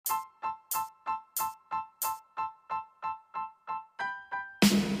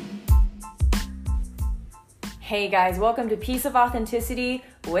Hey guys, welcome to Piece of Authenticity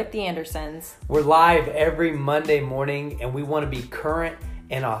with the Andersons. We're live every Monday morning, and we want to be current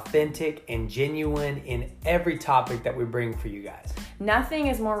and authentic and genuine in every topic that we bring for you guys. Nothing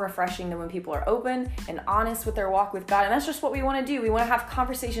is more refreshing than when people are open and honest with their walk with God, and that's just what we want to do. We want to have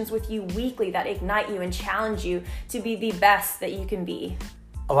conversations with you weekly that ignite you and challenge you to be the best that you can be.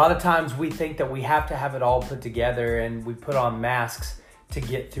 A lot of times we think that we have to have it all put together, and we put on masks to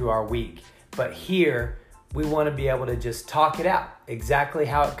get through our week. But here, we want to be able to just talk it out. Exactly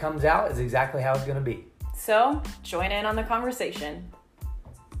how it comes out is exactly how it's going to be. So, join in on the conversation.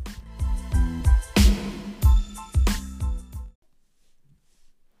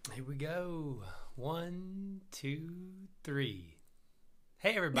 Here we go. 1, 2, 3.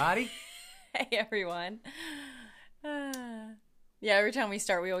 Hey, everybody. Hey, everyone. Yeah, every time we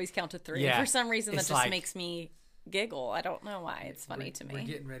start, we always count to 3. Yeah, for some reason, that it's just like- makes me giggle. I don't know why. It's funny to me. We're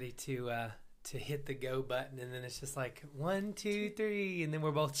getting ready to hit the go button, and then it's just like 1, 2, 3, and then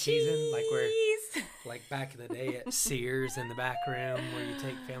we're both cheesing like we're like back in the day at Sears in the back room where you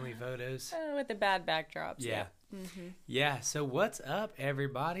take family photos. With the bad backdrops. Yeah. Mm-hmm. Yeah, so what's up,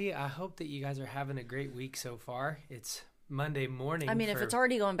 everybody? I hope that you guys are having a great week so far. It's Monday morning. I mean, if it's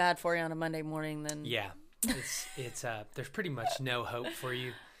already going bad for you on a Monday morning, then... Yeah, it's there's pretty much no hope for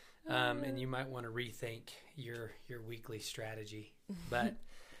you, and you might want to rethink your weekly strategy. But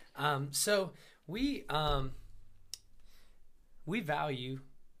so we value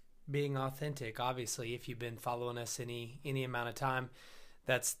being authentic. Obviously, if you've been following us any amount of time,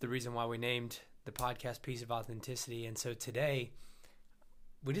 that's the reason why we named the podcast Piece of Authenticity. And so today,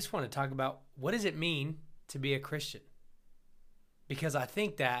 we just want to talk about, what does it mean to be a Christian? Because I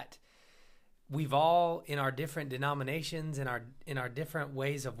think that we've all, in our different denominations, in our different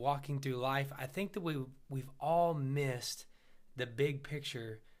ways of walking through life, I think that we've all missed the big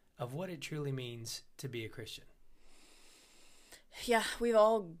picture of what it truly means to be a Christian. Yeah, we've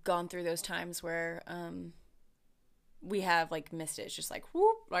all gone through those times where we have like missed it. It's just like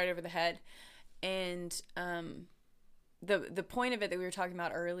whoop, right over the head. And the point of it that we were talking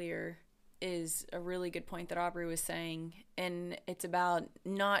about earlier is a really good point that Aubrey was saying, and it's about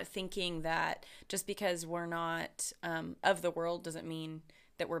not thinking that just because we're not of the world doesn't mean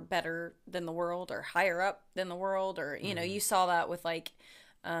that we're better than the world or higher up than the world, or you know, you saw that with like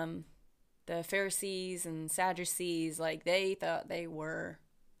the Pharisees and Sadducees. Like, they thought they were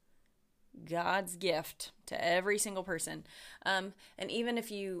God's gift to every single person. And even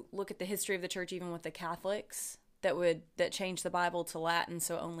if you look at the history of the church, even with the Catholics that changed the Bible to Latin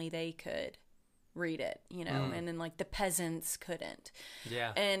so only they could read it, you know, and then like the peasants couldn't.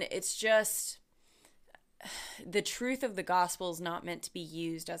 Yeah. And it's just, the truth of the gospel is not meant to be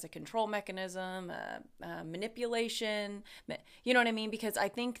used as a control mechanism, manipulation, you know what I mean? Because I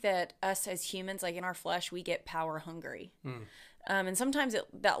think that us as humans, like in our flesh, we get power hungry. And sometimes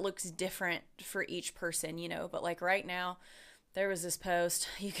that looks different for each person, you know, but like right now, there was this post,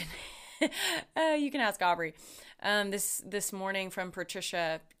 you can you can ask Aubrey, this morning from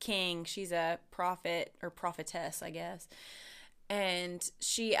Patricia King. She's a prophet or prophetess, I guess. And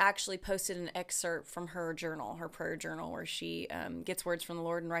she actually posted an excerpt from her journal, her prayer journal, where she gets words from the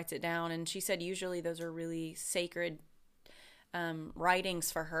Lord and writes it down. And she said usually those are really sacred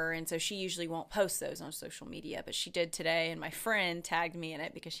writings for her, and so she usually won't post those on social media, but she did today, and my friend tagged me in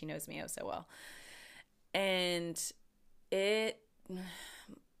it because she knows me oh so well. And it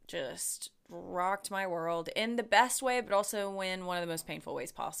just rocked my world in the best way, but also in one of the most painful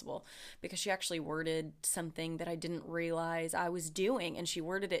ways possible, because she actually worded something that I didn't realize I was doing, and she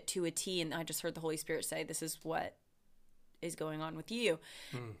worded it to a T, and I just heard the Holy Spirit say, this is what is going on with you.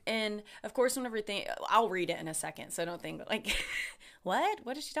 And of course, whenever I'll read it in a second, so don't think like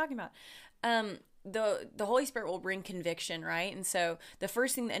what is she talking about? The Holy Spirit will bring conviction, right? And so the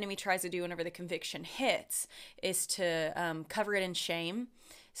first thing the enemy tries to do whenever the conviction hits is to cover it in shame.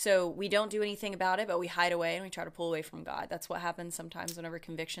 So we don't do anything about it, but we hide away and we try to pull away from God. That's what happens sometimes whenever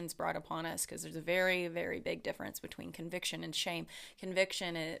conviction's brought upon us, because there's a very, very big difference between conviction and shame.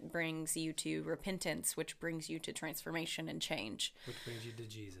 Conviction, it brings you to repentance, which brings you to transformation and change. Which brings you to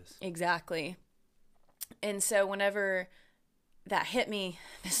Jesus. Exactly. And so whenever that hit me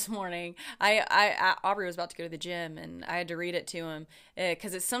this morning, Aubrey was about to go to the gym, and I had to read it to him,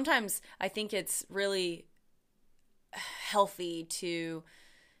 because it's sometimes, I think it's really healthy to,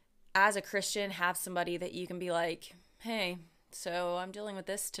 as a Christian, have somebody that you can be like, hey, so I'm dealing with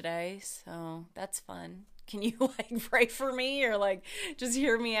this today, so that's fun. Can you like pray for me, or like just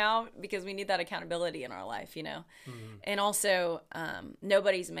hear me out? Because we need that accountability in our life, you know? And also,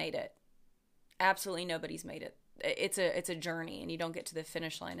 nobody's made it. Absolutely nobody's made it it's a journey, and you don't get to the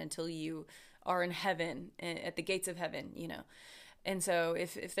finish line until you are in heaven, at the gates of heaven, you know. And so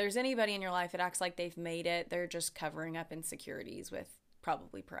if there's anybody in your life that acts like they've made it, they're just covering up insecurities with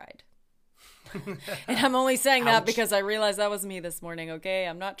probably pride. And I'm only saying that because I realized that was me this morning, okay?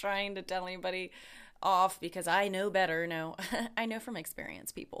 I'm not trying to tell anybody off because I know better. No, I know from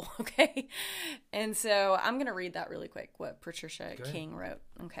experience, people, okay? And so I'm going to read that really quick, what Patricia King wrote,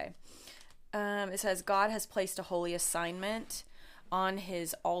 okay? It says, God has placed a holy assignment on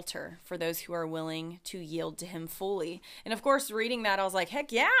his altar for those who are willing to yield to him fully. And of course, reading that, I was like,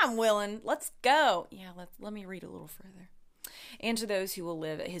 heck yeah, I'm willing. Let's go. Yeah, let me read a little further. And to those who will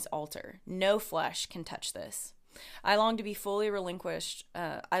live at his altar, no flesh can touch this. I long to be fully relinquished.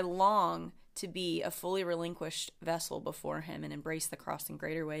 I long to be a fully relinquished vessel before him and embrace the cross in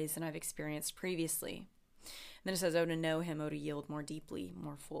greater ways than I've experienced previously. And then it says, oh, to know him, oh, to yield more deeply,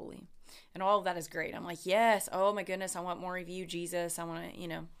 more fully. And all of that is great. I'm like, yes, oh my goodness, I want more of you, Jesus. I want to, you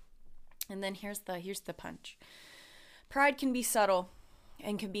know. And then here's the punch. Pride can be subtle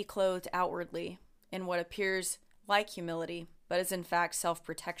and can be clothed outwardly in what appears like humility, but is in fact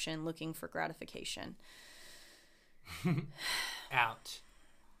self-protection looking for gratification. Ouch.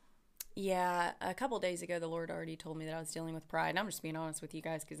 Yeah, a couple days ago, the Lord already told me that I was dealing with pride. And I'm just being honest with you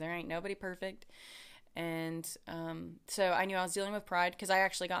guys because there ain't nobody perfect. And so I knew I was dealing with pride because I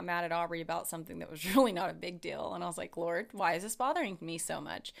actually got mad at Aubrey about something that was really not a big deal. And I was like, Lord, why is this bothering me so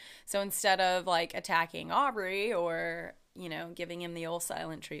much? So instead of like attacking Aubrey or, you know, giving him the old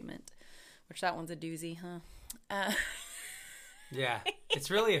silent treatment, which that one's a doozy, huh? Yeah,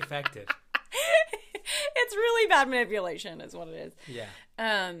 it's really effective. It's really bad manipulation is what it is.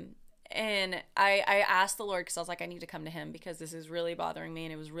 Yeah. And I asked the Lord because I was like, I need to come to him because this is really bothering me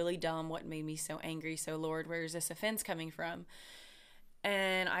and it was really dumb what made me so angry. So Lord, where is this offense coming from?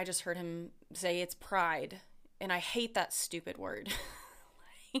 And I just heard him say it's pride. And I hate that stupid word.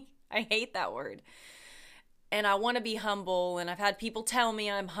 I hate that word. And I want to be humble. And I've had people tell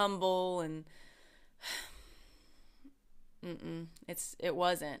me I'm humble and it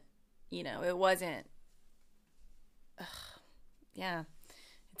wasn't, you know, it wasn't. Yeah.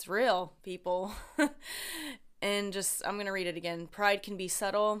 It's real, people. And just, I'm going to read it again. Pride can be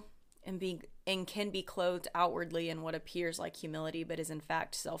subtle and can be clothed outwardly in what appears like humility, but is in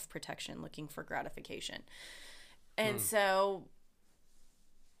fact self-protection looking for gratification. And so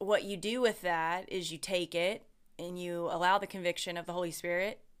what you do with that is you take it and you allow the conviction of the Holy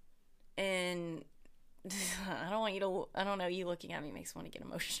Spirit. And I don't know, you looking at me makes me want to get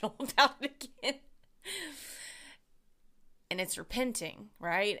emotional about it again. And it's repenting,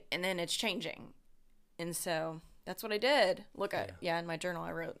 right? And then it's changing. And so that's what I did. Look at, in my journal,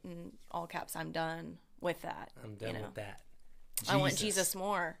 I wrote in all caps, I'm done with that. I'm done with that. Jesus. I want Jesus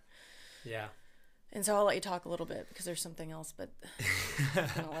more. Yeah. And so I'll let you talk a little bit because there's something else, but I'm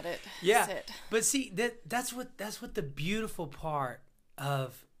going to let it sit. But see, that's what the beautiful part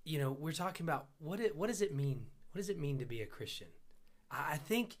of, you know, we're talking about what does it mean? What does it mean to be a Christian? I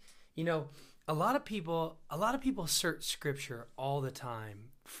think, you know, a lot of people search scripture all the time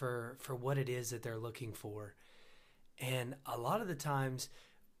for what it is that they're looking for. And a lot of the times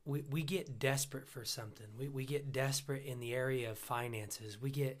we get desperate for something. We get desperate in the area of finances. We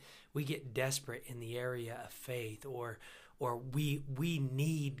get desperate in the area of faith, or we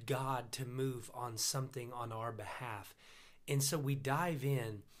need God to move on something on our behalf. And so we dive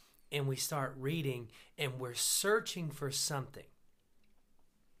in and we start reading and we're searching for something.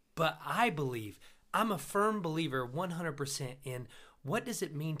 But I'm a firm believer 100% in what does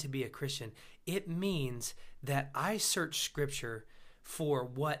it mean to be a Christian? It means that I search scripture for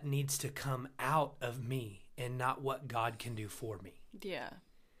what needs to come out of me and not what God can do for me. Yeah.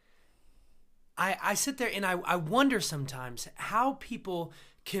 I sit there and I wonder sometimes how people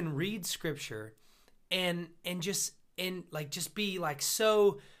can read scripture and just be like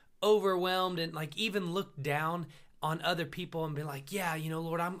so overwhelmed and like even look down on other people and be like, yeah, you know,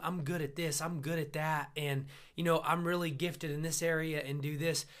 Lord, I'm good at this, I'm good at that, and you know, I'm really gifted in this area and do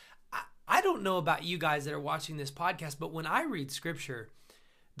this. I don't know about you guys that are watching this podcast, but when I read scripture,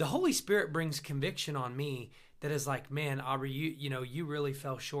 the Holy Spirit brings conviction on me that is like, man, Aubrey, you really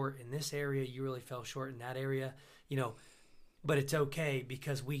fell short in this area, you really fell short in that area, you know, but it's okay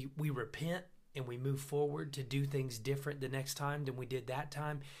because we repent and we move forward to do things different the next time than we did that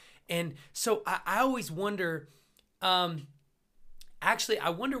time. And so I always wonder, I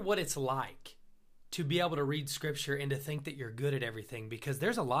wonder what it's like to be able to read scripture and to think that you're good at everything, because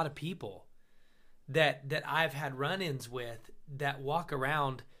there's a lot of people that I've had run-ins with that walk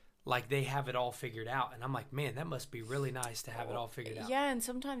around like they have it all figured out. And I'm like, man, that must be really nice to have it all figured out. Yeah, and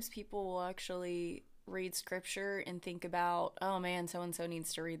sometimes people will actually read scripture and think about, oh man, so and so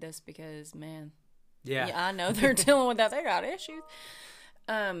needs to read this because, man, Yeah. I know they're dealing with that. They got issues.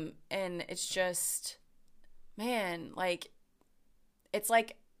 And it's just, man, like, it's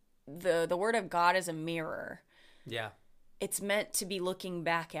like the word of God is a mirror. Yeah. It's meant to be looking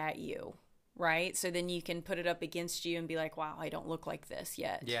back at you, right? So then you can put it up against you and be like, wow, I don't look like this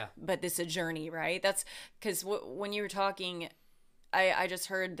yet. Yeah. But this is a journey, right? That's because when you were talking, I just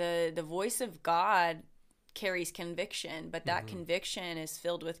heard the voice of God carries conviction, but that conviction is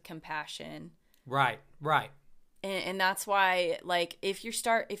filled with compassion. Right. And that's why, like, if you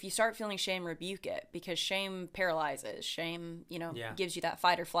start feeling shame, rebuke it, because shame paralyzes. Shame, gives you that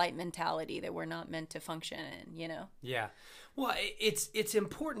fight or flight mentality that we're not meant to function in, Yeah. Well, it's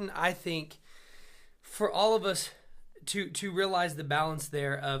important, I think, for all of us to realize the balance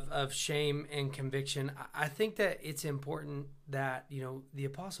there of shame and conviction. I think that it's important that, the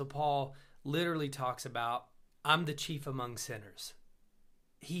Apostle Paul literally talks about, I'm the chief among sinners.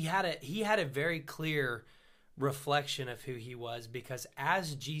 He had a very clear reflection of who he was, because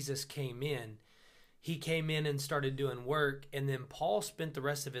as Jesus came in, he came in and started doing work, and then Paul spent the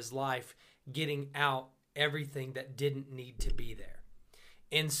rest of his life getting out everything that didn't need to be there.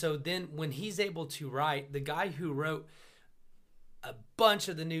 And so then when he's able to write, the guy who wrote a bunch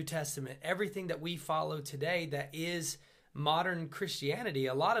of the New Testament, everything that we follow today that is modern Christianity,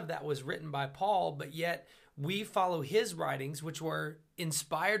 a lot of that was written by Paul, but yet we follow his writings, which were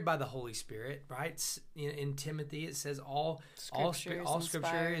inspired by the Holy Spirit, right? In Timothy, it says all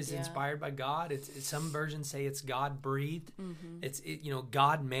scripture is inspired by God. It's some versions say it's God breathed. Mm-hmm.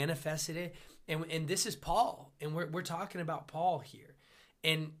 God manifested it, and this is Paul, and we're talking about Paul here,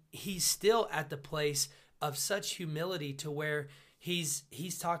 and he's still at the place of such humility to where he's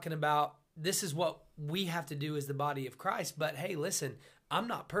talking about, this is what we have to do as the body of Christ. But hey, listen, I'm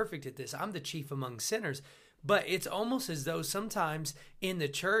not perfect at this. I'm the chief among sinners. But it's almost as though sometimes in the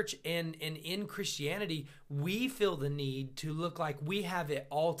church and in Christianity, we feel the need to look like we have it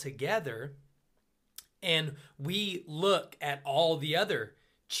all together. And we look at all the other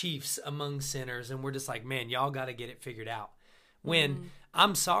chiefs among sinners and we're just like, man, y'all got to get it figured out. When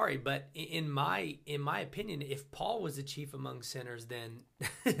I'm sorry, but in my opinion, if Paul was the chief among sinners, then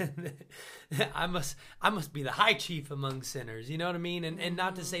I must be the high chief among sinners. You know what I mean? And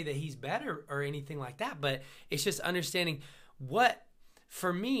not to say that he's better or anything like that, but it's just understanding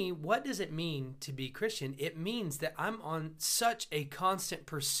for me, what does it mean to be Christian? It means that I'm on such a constant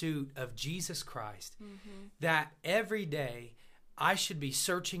pursuit of Jesus Christ that every day I should be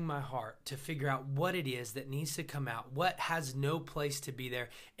searching my heart to figure out what it is that needs to come out, what has no place to be there,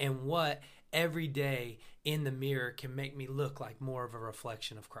 and what every day in the mirror can make me look like more of a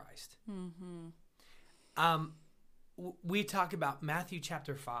reflection of Christ. Mm-hmm. We talk about Matthew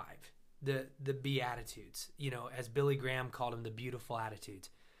chapter 5, the Beatitudes, as Billy Graham called them, the beautiful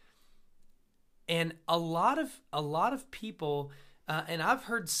attitudes. And a lot of people, and I've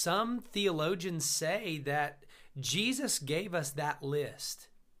heard some theologians say that Jesus gave us that list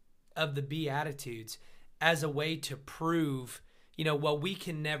of the Beatitudes as a way to prove, we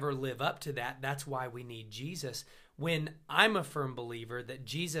can never live up to that. That's why we need Jesus. When I'm a firm believer that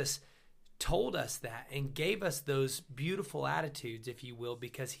Jesus told us that and gave us those beautiful attitudes, if you will,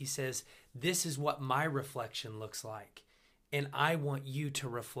 because he says, this is what my reflection looks like, and I want you to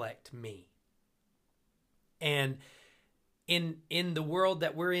reflect me. And in the world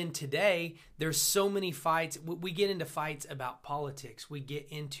that we're in today, there's so many fights. We get into fights about politics. We get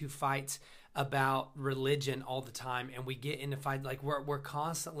into fights about religion all the time, and we get into fights like we're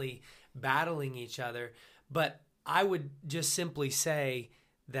constantly battling each other. But I would just simply say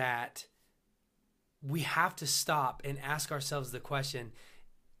that we have to stop and ask ourselves the question,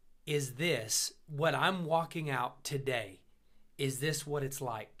 is this what I'm walking out today? Is this what it's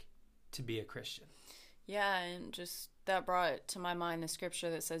like to be a Christian? Yeah, and just that brought to my mind the scripture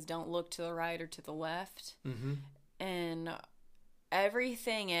that says, don't look to the right or to the left. Mm-hmm. And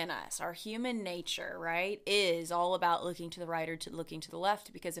everything in us, our human nature, right, is all about looking to the right or looking to the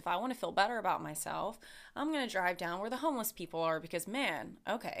left. Because if I want to feel better about myself, I'm going to drive down where the homeless people are because, man,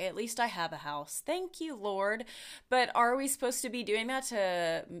 okay, at least I have a house. Thank you, Lord. But are we supposed to be doing that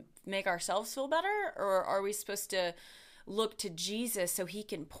to make ourselves feel better? Or are we supposed to look to Jesus so he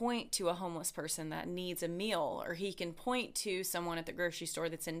can point to a homeless person that needs a meal, or he can point to someone at the grocery store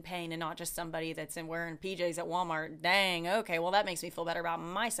that's in pain and not just somebody that's wearing PJs at Walmart? Dang, okay, well, that makes me feel better about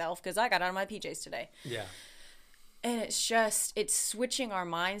myself because I got out of my PJs today. Yeah. And it's switching our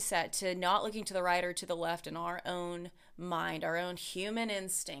mindset to not looking to the right or to the left in our own mind, our own human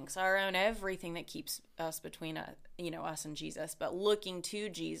instincts, our own everything that keeps us between us and Jesus, but looking to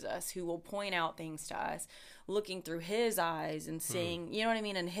Jesus, who will point out things to us, looking through his eyes and seeing, you know what I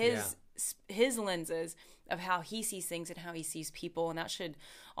mean, and his lenses of how he sees things and how he sees people. And that should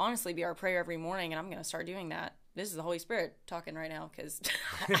honestly be our prayer every morning. And I'm going to start doing that. This is the Holy Spirit talking right now, because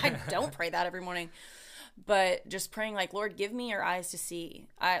I don't pray that every morning. But just praying like, Lord, give me your eyes to see.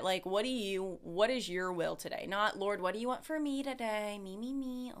 What is your will today? Not, Lord, what do you want for me today?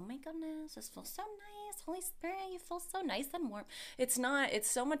 Me. Oh my goodness, this feels so nice. Holy Spirit, you feel so nice and warm. It's not,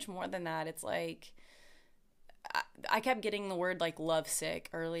 it's so much more than that. It's like, I kept getting the word like lovesick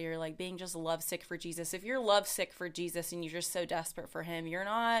earlier, like being just lovesick for Jesus. If you're lovesick for Jesus and you're just so desperate for him, you're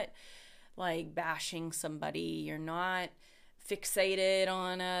not like bashing somebody. You're not fixated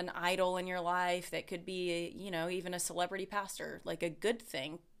on an idol in your life that could be, even a celebrity pastor, like a good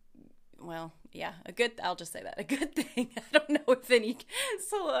thing. Well, yeah, I'll just say that, a good thing. I don't know if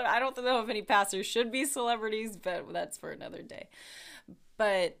any pastors should be celebrities, but that's for another day.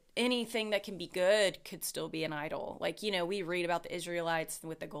 But anything that can be good could still be an idol. Like, we read about the Israelites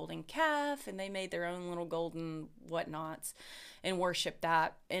with the golden calf, and they made their own little golden whatnots and worship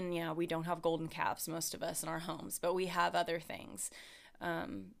that. And yeah, we don't have golden calves, most of us, in our homes, but we have other things.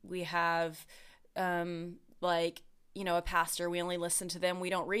 We have, a pastor, we only listen to them. We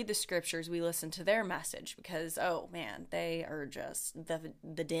don't read the scriptures. We listen to their message because, oh man, they are just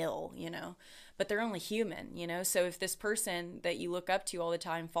the dill, but they're only human, So if this person that you look up to all the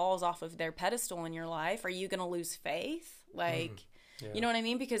time falls off of their pedestal in your life, are you going to lose faith? You know what I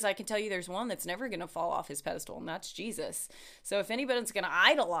mean? Because I can tell you there's one that's never going to fall off his pedestal, and that's Jesus. So if anybody's going to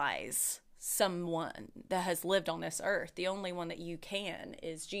idolize someone that has lived on this earth, the only one that you can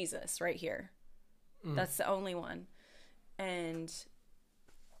is Jesus right here. That's the only one. And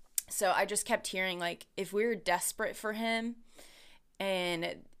so I just kept hearing, like, if we're desperate for him,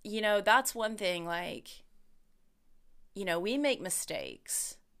 and, that's one thing, like, we make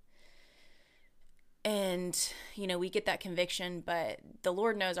mistakes. And, we get that conviction, but the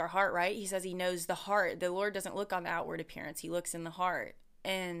Lord knows our heart, right? He says he knows the heart. The Lord doesn't look on the outward appearance. He looks in the heart.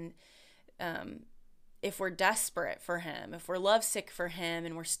 And if we're desperate for him, if we're lovesick for him,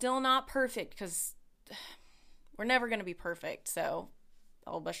 and we're still not perfect, because we're never going to be perfect. So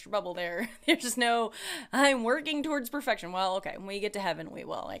I'll bust your bubble there. There's no, I'm working towards perfection. Well, okay, when we get to heaven, we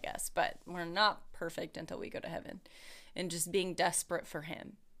will, I guess. But we're not perfect until we go to heaven. And just being desperate for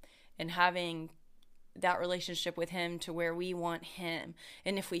him and having that relationship with him to where we want him.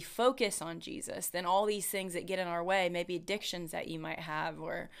 And if we focus on Jesus, then all these things that get in our way, maybe addictions that you might have,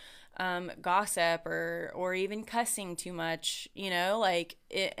 or gossip, or even cussing too much,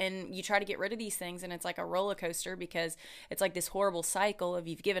 and you try to get rid of these things, and it's like a roller coaster, because it's like this horrible cycle of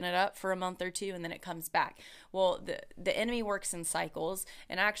you've given it up for a month or two and then it comes back. Well, the enemy works in cycles,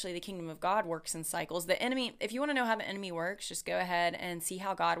 and actually the kingdom of God works in cycles. The enemy, if you want to know how the enemy works, just go ahead and see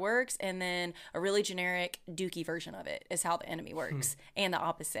how God works, and then a really generic dookie version of it is how the enemy works, and the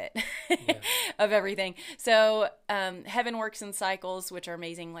opposite of everything. So heaven works in cycles, which are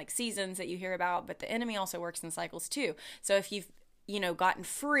amazing, like seasons that you hear about, but the enemy also works in cycles too. So if you've gotten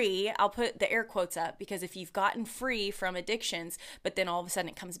free, I'll put the air quotes up, because if you've gotten free from addictions, but then all of a sudden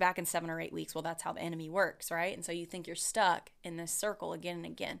it comes back in 7 or 8 weeks, well, that's how the enemy works, right? And so you think you're stuck in this circle again and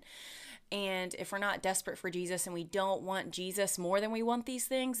again. And if we're not desperate for Jesus, and we don't want Jesus more than we want these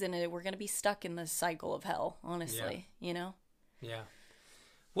things, then we're going to be stuck in this cycle of hell, honestly, Yeah.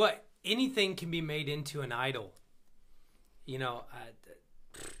 Well, anything can be made into an idol.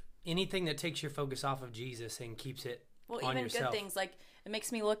 Anything that takes your focus off of Jesus and keeps it on even yourself. Good things, like it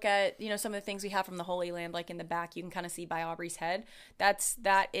makes me look at some of the things we have from the Holy Land, like in the back you can kind of see by Aubrey's head.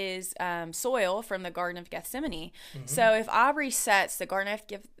 That is soil from the Garden of Gethsemane. Mm-hmm. So if Aubrey sets the Garden of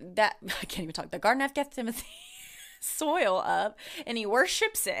the Garden of Gethsemane soil up and he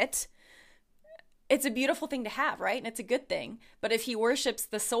worships it, it's a beautiful thing to have, right? And it's a good thing. But if he worships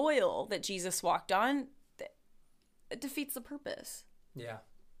the soil that Jesus walked on, it defeats the purpose.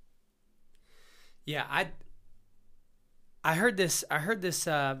 Yeah, I heard this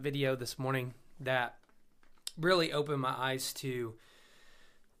video this morning that really opened my eyes to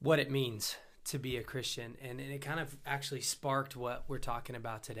what it means to be a Christian, and it kind of actually sparked what we're talking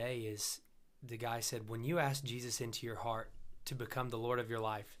about today. Is the guy said, when you ask Jesus into your heart to become the Lord of your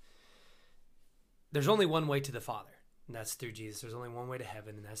life, there's only one way to the Father, and that's through Jesus. There's only one way to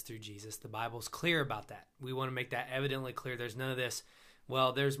heaven, and that's through Jesus. The Bible's clear about that. We want to make that evidently clear. There's none of this,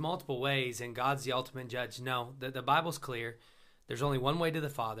 well, there's multiple ways, and God's the ultimate judge. No, the Bible's clear. There's only one way to the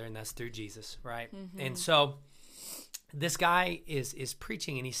Father, and that's through Jesus, right? Mm-hmm. And so this guy is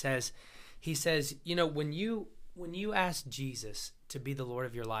preaching, and he says, when you ask Jesus to be the Lord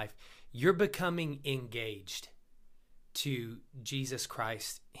of your life, you're becoming engaged to Jesus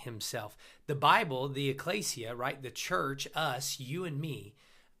Christ himself. The Bible, the ecclesia, right? The church, us, you and me,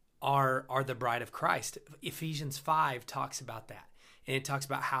 are the bride of Christ. Ephesians 5 talks about that. And it talks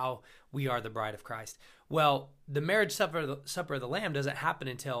about how we are the bride of Christ. Well, the marriage supper of the Lamb doesn't happen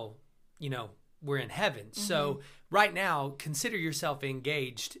until, we're in heaven. Mm-hmm. So right now, consider yourself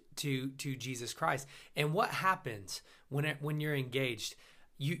engaged to Jesus Christ. And what happens when you're engaged?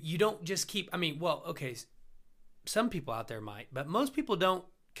 You don't just keep, some people out there might, but most people don't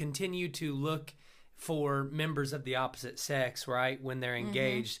continue to look for members of the opposite sex, right? When they're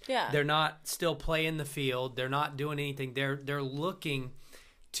engaged, Yeah. They're not still playing the field. They're not doing anything. They're looking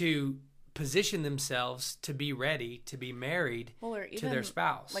to position themselves to be ready to be married or even, to their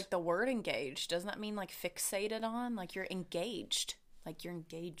spouse. Like the word engaged, doesn't that mean like fixated on? Like you're engaged, like you're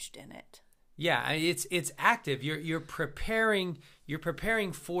engaged in it. Yeah, it's active. You're preparing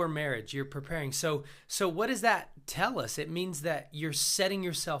for marriage. You're preparing. So what does that tell us? It means that you're setting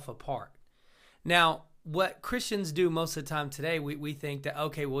yourself apart. Now, what Christians do most of the time today, we think that,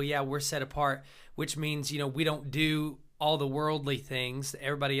 okay, well, yeah, we're set apart, which means, we don't do all the worldly things that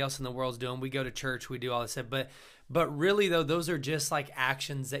everybody else in the world's doing. We go to church, we do all this stuff. But really, though, those are just like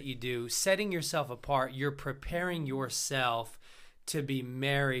actions that you do. Setting yourself apart, you're preparing yourself to be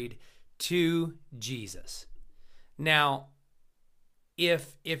married to Jesus. Now,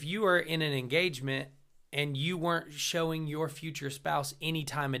 if you are in an engagement and you weren't showing your future spouse any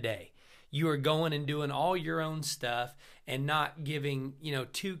time of day, you are going and doing all your own stuff and not giving,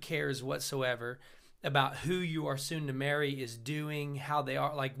 two cares whatsoever about who you are soon to marry is doing, how they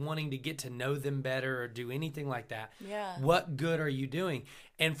are, like wanting to get to know them better or do anything like that. Yeah. What good are you doing?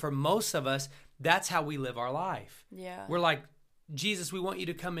 And for most of us, that's how we live our life. Yeah. We're like, Jesus, we want you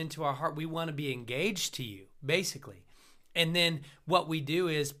to come into our heart. We want to be engaged to you, basically. And then what we do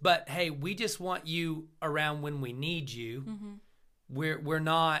is, but hey, we just want you around when we need you. Mm-hmm. We're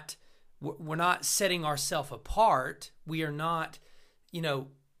not setting ourselves apart. We are not,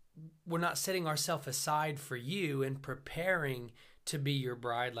 we're not setting ourselves aside for you and preparing to be your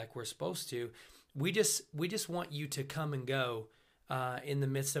bride like we're supposed to. We just want you to come and go in the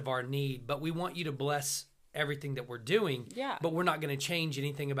midst of our need, but we want you to bless everything that we're doing. Yeah. But we're not going to change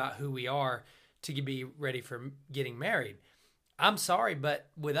anything about who we are to be ready for getting married. I'm sorry, but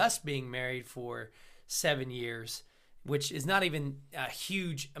with us being married for 7 years, which is not even a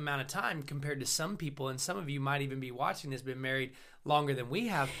huge amount of time compared to some people, and some of you might even be watching this, been married longer than we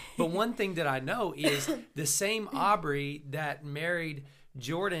have. But one thing that I know is the same Aubrey that married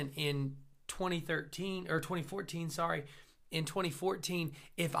Jordan in 2014, in 2014,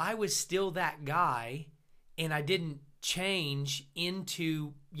 if I was still that guy and I didn't change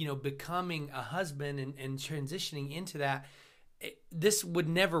into, becoming a husband and transitioning into that, this would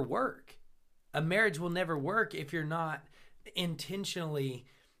never work. A marriage will never work if you're not intentionally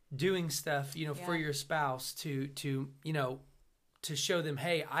doing stuff, for your spouse to show them,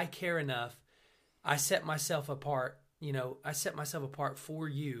 hey, I care enough. I set myself apart, for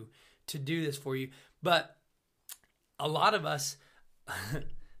you to do this for you. But a lot of us,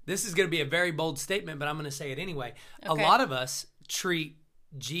 this is going to be a very bold statement, but I'm going to say it anyway. Okay. A lot of us treat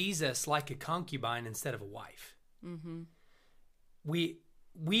Jesus like a concubine instead of a wife. Mm-hmm.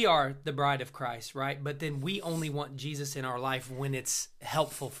 We are the bride of Christ, right? But then we only want Jesus in our life when it's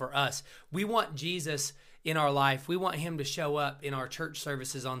helpful for us. We want Jesus in our life. We want him to show up in our church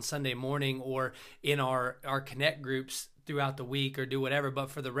services on Sunday morning or in our connect groups throughout the week or do whatever.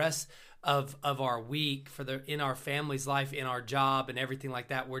 But for the rest of our week, in our family's life, in our job and everything like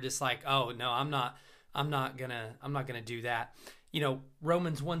that, we're just like, oh no, I'm not gonna do that.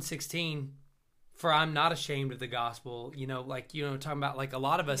 Romans 1:16, for I'm not ashamed of the gospel, talking about like a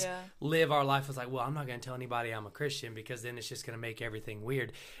lot of us live our life as like, well, I'm not going to tell anybody I'm a Christian because then it's just going to make everything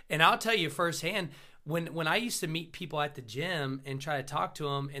weird. And I'll tell you firsthand, when I used to meet people at the gym and try to talk to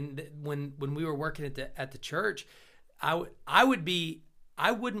them, and when we were working at the church, I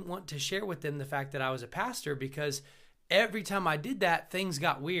wouldn't want to share with them the fact that I was a pastor because every time I did that, things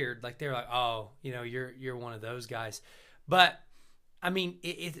got weird. Like they're like, oh, you're one of those guys. But I mean,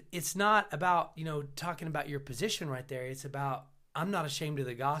 it's not about, talking about your position right there. It's about, I'm not ashamed of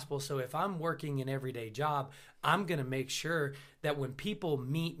the gospel. So if I'm working an everyday job, I'm going to make sure that when people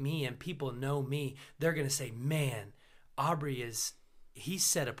meet me and people know me, they're going to say, man, Aubrey he's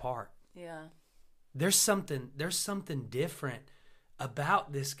set apart. Yeah. There's something different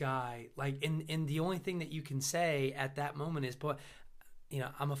about this guy. Like, and the only thing that you can say at that moment is, boy,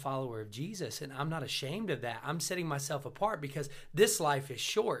 I'm a follower of Jesus, and I'm not ashamed of that. I'm setting myself apart because this life is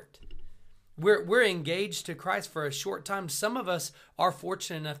short. We're engaged to Christ for a short time. Some of us are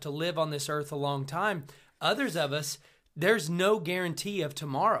fortunate enough to live on this earth a long time. Others of us, there's no guarantee of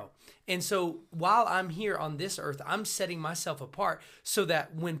tomorrow. And so while I'm here on this earth, I'm setting myself apart so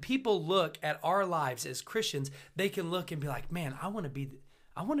that when people look at our lives as Christians, they can look and be like, man, I want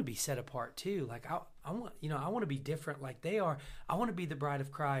to be set apart too. Like I want to be different like they are. I want to be the bride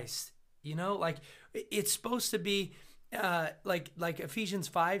of Christ. Like it's supposed to be like Ephesians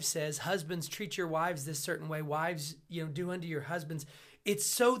 5 says, husbands, treat your wives this certain way. Wives, do unto your husbands. It's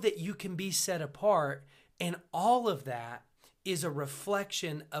so that you can be set apart. And all of that is a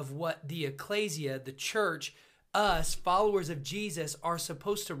reflection of what the ecclesia, the church, us, followers of Jesus, are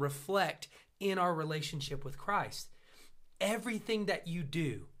supposed to reflect in our relationship with Christ. Everything that you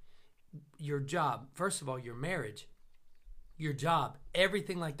do, your job, first of all, your marriage, your job,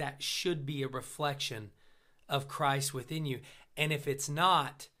 everything like that should be a reflection of Christ within you. And if it's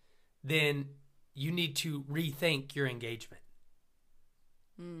not, then you need to rethink your engagement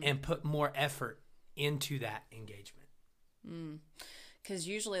and put more effort into that engagement. Because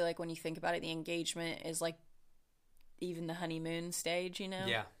usually, like, when you think about it, the engagement is like even the honeymoon stage,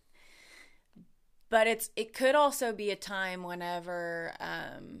 Yeah. But it could also be a time whenever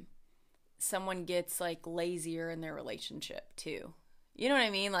someone gets like lazier in their relationship too. You know what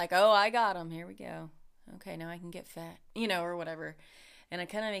I mean? Like, oh, I got him. Here we go. Okay, now I can get fat, or whatever. And it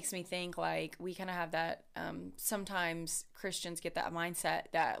kind of makes me think like we kind of have that. Sometimes Christians get that mindset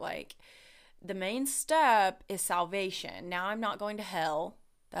that like the main step is salvation. Now I'm not going to hell.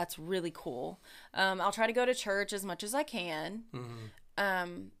 That's really cool. I'll try to go to church as much as I can.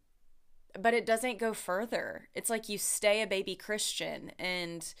 Mm-hmm. But it doesn't go further. It's like you stay a baby Christian,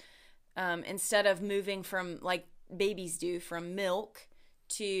 and instead of moving from, like babies do, from milk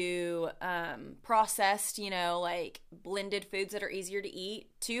to processed, like blended foods that are easier to eat,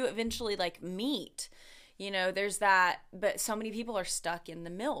 to eventually like meat, there's that. But so many people are stuck in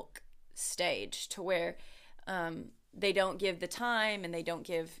the milk stage to where they don't give the time, and they don't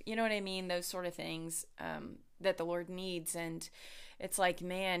give, those sort of things that the Lord needs. And it's like,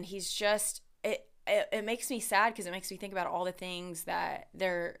 man, he's just, it makes me sad because it makes me think about all the things that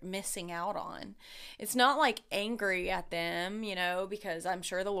they're missing out on. It's not like angry at them, because I'm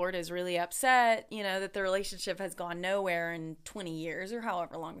sure the Lord is really upset, that the relationship has gone nowhere in 20 years or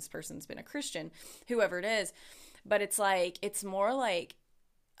however long this person's been a Christian, whoever it is. But it's like, it's more like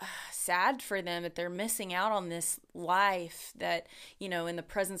sad for them that they're missing out on this life that, in the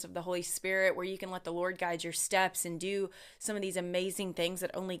presence of the Holy Spirit, where you can let the Lord guide your steps and do some of these amazing things that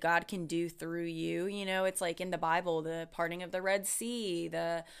only God can do through you. It's like in the Bible, the parting of the Red Sea,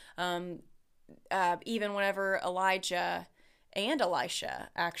 the even whenever Elijah and Elisha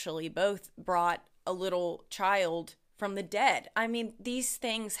actually both brought a little child from the dead. I mean, these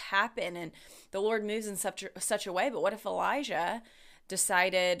things happen, and the Lord moves in such a way. But what if Elijah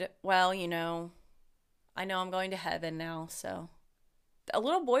decided, well, I know I'm going to heaven now, so a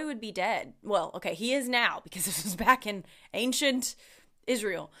little boy would be dead. Well, okay, he is now, because this was back in ancient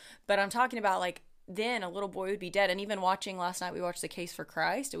Israel. But I'm talking about like then a little boy would be dead. And even watching last night, we watched The Case for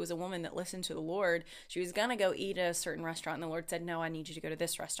Christ. It was a woman that listened to the Lord. She was going to go eat at a certain restaurant, and the Lord said, no, I need you to go to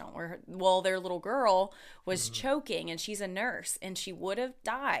this restaurant, where, their little girl was choking, and she's a nurse, and she would have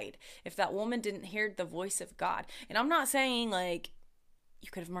died if that woman didn't hear the voice of God. And I'm not saying like you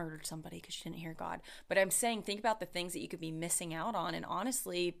could have murdered somebody because you didn't hear God. But I'm saying, think about the things that you could be missing out on. And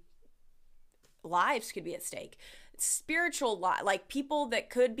honestly, lives could be at stake. Spiritual like people that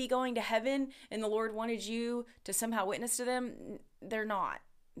could be going to heaven, and the Lord wanted you to somehow witness to them. They're not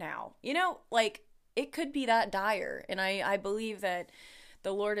now. Like it could be that dire. And I believe that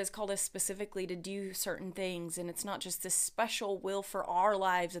the Lord has called us specifically to do certain things. And it's not just this special will for our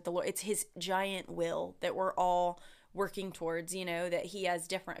lives that the Lord, it's his giant will that we're all working towards, that he has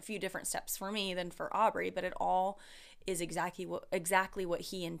a few different steps for me than for Aubrey, but it all is exactly what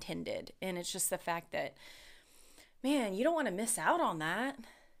he intended. And it's just the fact that, man, you don't want to miss out on that,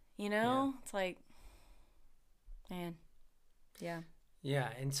 Yeah. It's like, man, yeah. Yeah,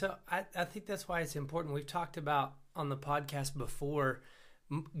 and so I think that's why it's important. We've talked about on the podcast before,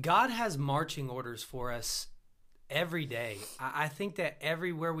 God has marching orders for us every day. I think that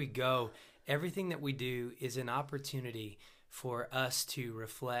everywhere we go, everything that we do is an opportunity for us to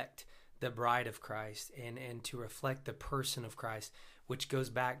reflect the bride of Christ and to reflect the person of Christ, which goes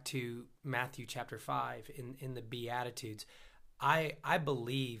back to Matthew chapter 5 in the Beatitudes. I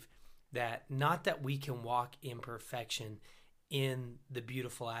believe that not that we can walk in perfection in the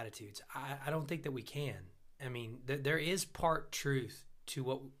beautiful attitudes. I don't think that we can. I mean, there is part truth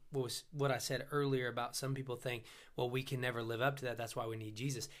to what I said earlier about some people think, well, we can never live up to that. That's why we need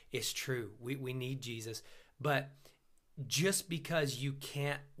Jesus. It's true. We need Jesus. But just because you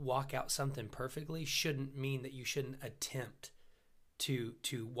can't walk out something perfectly shouldn't mean that you shouldn't attempt to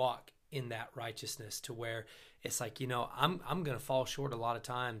walk in that righteousness, to where it's like, I'm going to fall short a lot of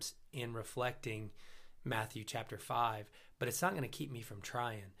times in reflecting Matthew chapter 5, but it's not going to keep me from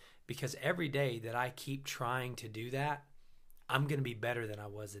trying, because every day that I keep trying to do that, I'm going to be better than I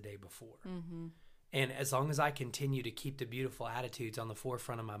was the day before. Mm-hmm. And as long as I continue to keep the beautiful attitudes on the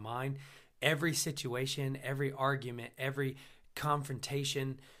forefront of my mind, every situation, every argument, every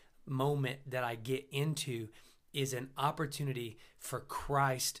confrontation moment that I get into is an opportunity for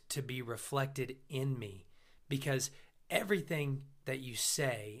Christ to be reflected in me, because everything that you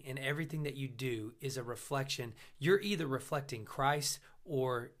say and everything that you do is a reflection. You're either reflecting Christ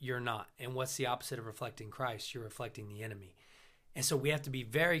or you're not. And what's the opposite of reflecting Christ? You're reflecting the enemy. And so we have to be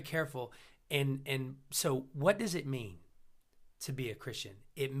very careful. And so what does it mean to be a Christian?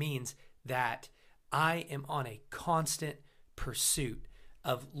 It means that I am on a constant pursuit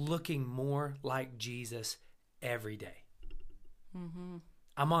of looking more like Jesus every day. Mm-hmm.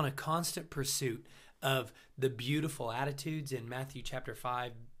 I'm on a constant pursuit of the beautiful attitudes in Matthew chapter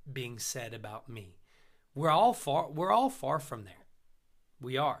 5 being said about me. We're all far from there.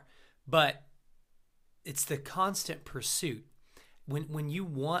 We are. But it's the constant pursuit. When you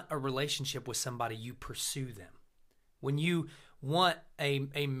want a relationship with somebody, you pursue them. When you want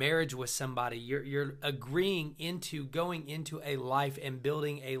a marriage with somebody, you're agreeing into going into a life and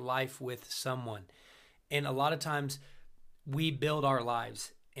building a life with someone. And a lot of times we build our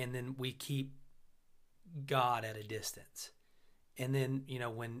lives and then we keep God at a distance. And then,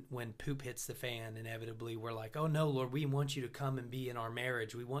 when poop hits the fan, inevitably we're like, oh no, Lord, we want you to come and be in our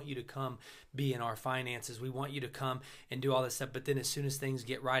marriage. We want you to come be in our finances. We want you to come and do all this stuff. But then as soon as things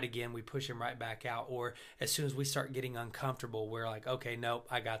get right again, we push them right back out. Or as soon as we start getting uncomfortable, we're like, okay, nope,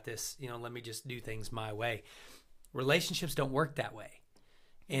 I got this. Let me just do things my way. Relationships don't work that way.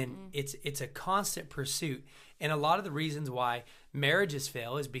 And it's a constant pursuit. And a lot of the reasons why marriages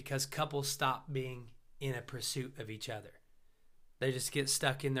fail is because couples stop being in a pursuit of each other. They just get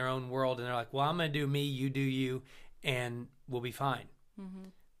stuck in their own world and they're like, well, I'm going to do me, you do you, and we'll be fine. Mm-hmm.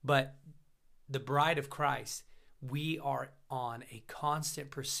 But the bride of Christ, we are on a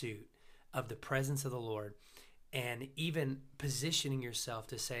constant pursuit of the presence of the Lord, and even positioning yourself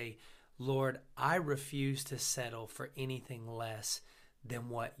to say, Lord, I refuse to settle for anything less than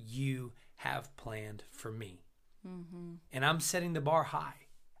what you have planned for me. Mm-hmm. And I'm setting the bar high.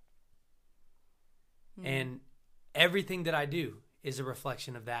 Mm-hmm. And everything that I do is a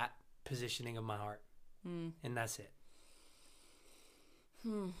reflection of that positioning of my heart. And that's it.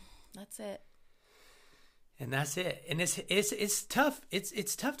 That's it. And that's it. And it's tough.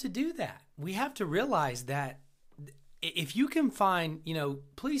 It's tough to do that. We have to realize that if you can find,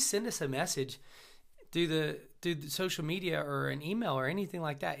 please send us a message through the social media or an email or anything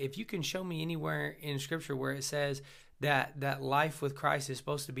like that. If you can show me anywhere in Scripture where it says that life with Christ is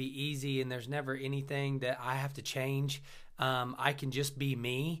supposed to be easy and there's never anything that I have to change. I can just be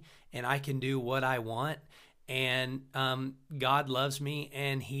me and I can do what I want. And God loves me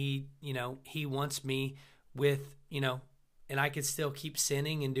and He wants me with, and I can still keep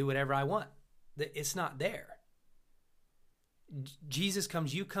sinning and do whatever I want. It's not there. Jesus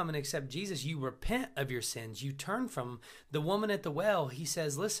comes, you come and accept Jesus, you repent of your sins, you turn from the woman at the well. He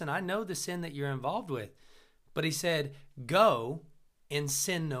says, listen, I know the sin that you're involved with, but He said, go and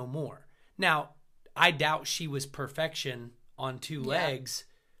sin no more. Now, I doubt she was perfection on two legs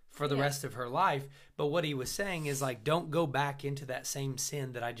for the rest of her life. But what He was saying is like, don't go back into that same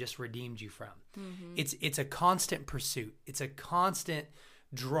sin that I just redeemed you from. Mm-hmm. It's a constant pursuit. It's a constant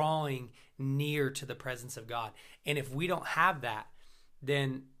drawing near to the presence of God. And if we don't have that,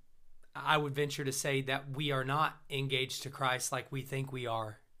 then I would venture to say that we are not engaged to Christ like we think we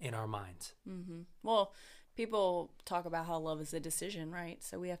are in our minds. Mm-hmm. Well, people talk about how love is a decision, right?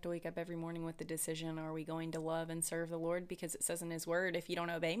 So we have to wake up every morning with the decision, are we going to love and serve the Lord? Because it says in His Word, if you don't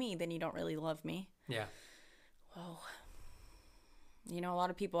obey me, then you don't really love me. Yeah. Well, a lot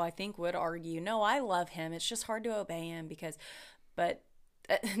of people I think would argue, no, I love Him. It's just hard to obey Him but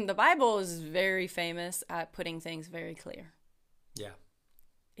the Bible is very famous at putting things very clear. Yeah.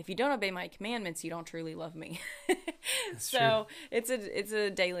 If you don't obey my commandments, you don't truly love me. So true. It's a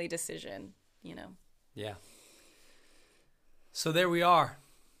daily decision, Yeah. So there we are.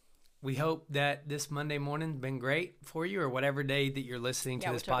 We hope that this Monday morning's been great for you, or whatever day that you're listening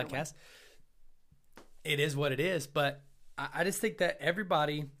to this podcast. It is what it is, but I just think that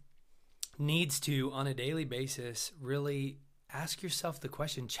everybody needs to, on a daily basis, really ask yourself the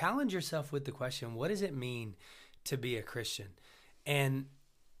question, challenge yourself with the question, what does it mean to be a Christian? And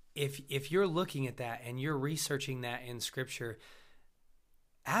if you're looking at that and you're researching that in Scripture,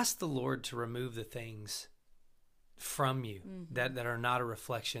 ask the Lord to remove the things from you that are not a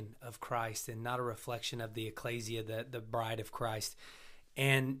reflection of Christ and not a reflection of the ecclesia, the bride of Christ.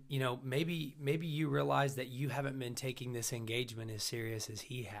 And, maybe you realize that you haven't been taking this engagement as serious as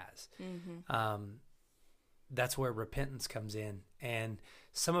he has. That's where repentance comes in. And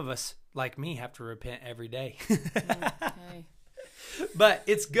some of us, like me, have to repent every day. Okay. But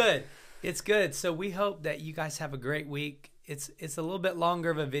it's good. It's good. So we hope that you guys have a great week. It's a little bit longer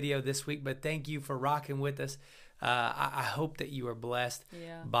of a video this week, but thank you for rocking with us. I hope that you are blessed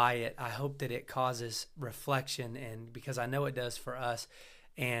by it. I hope that it causes reflection, and because I know it does for us.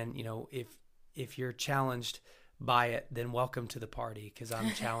 And, if you're challenged by it, then welcome to the party, because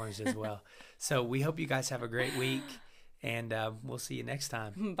I'm challenged as well. So we hope you guys have a great week, and we'll see you next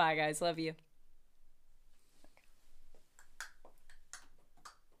time. Bye, guys. Love you.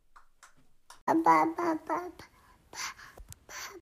 Ba ba ba ba.